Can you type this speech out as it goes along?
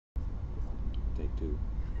too.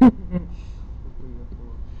 3 or 4.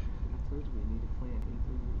 I told you we need a plan A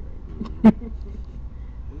through Z right here.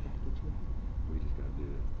 We gotta get you out. We just gotta do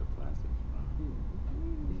the plastic.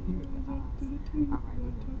 Alright,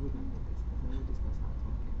 we're gonna do this. Because then we're just gonna start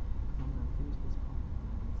talking. Because I'm gonna finish this part.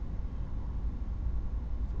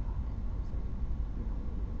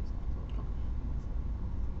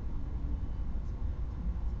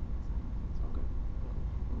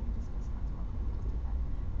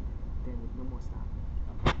 No more stopping.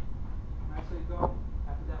 Okay. When I say go,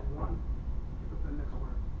 after that one, pick up the next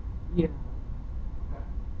word. Yeah. Okay?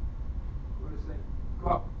 We're going to say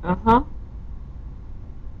go. Uh-huh.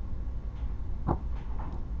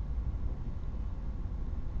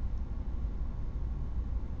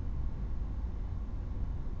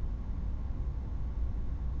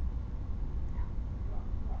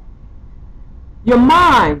 Your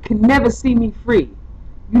mind can never see me free.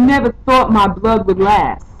 You never thought my blood would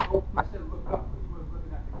last. Oh, I said look up, but you were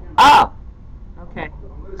looking at the camera. Oh! Okay. I'm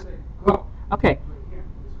going to say go. Okay. Right here.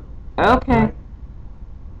 Let's go. Okay. Right.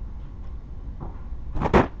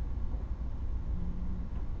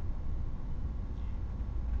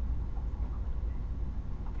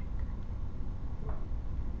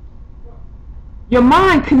 Your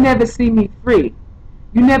mind can never see me free.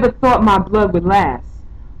 You never thought my blood would last.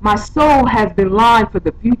 My soul has been lined for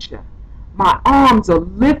the future. My arms are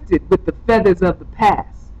lifted with the feathers of the past.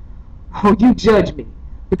 Oh, you judge me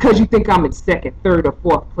because you think I'm in second, third, or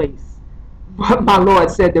fourth place. But my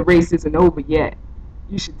Lord said the race isn't over yet.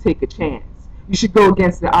 You should take a chance. You should go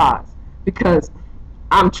against the odds because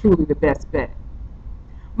I'm truly the best bet.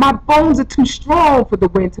 My bones are too strong for the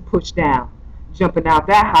wind to push down. Jumping out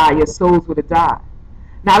that high, your souls would have died.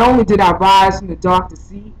 Not only did I rise from the dark to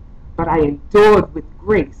see, but I endured with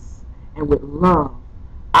grace and with love.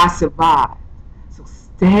 I survived. So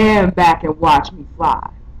stand back and watch me fly.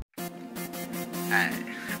 Hey.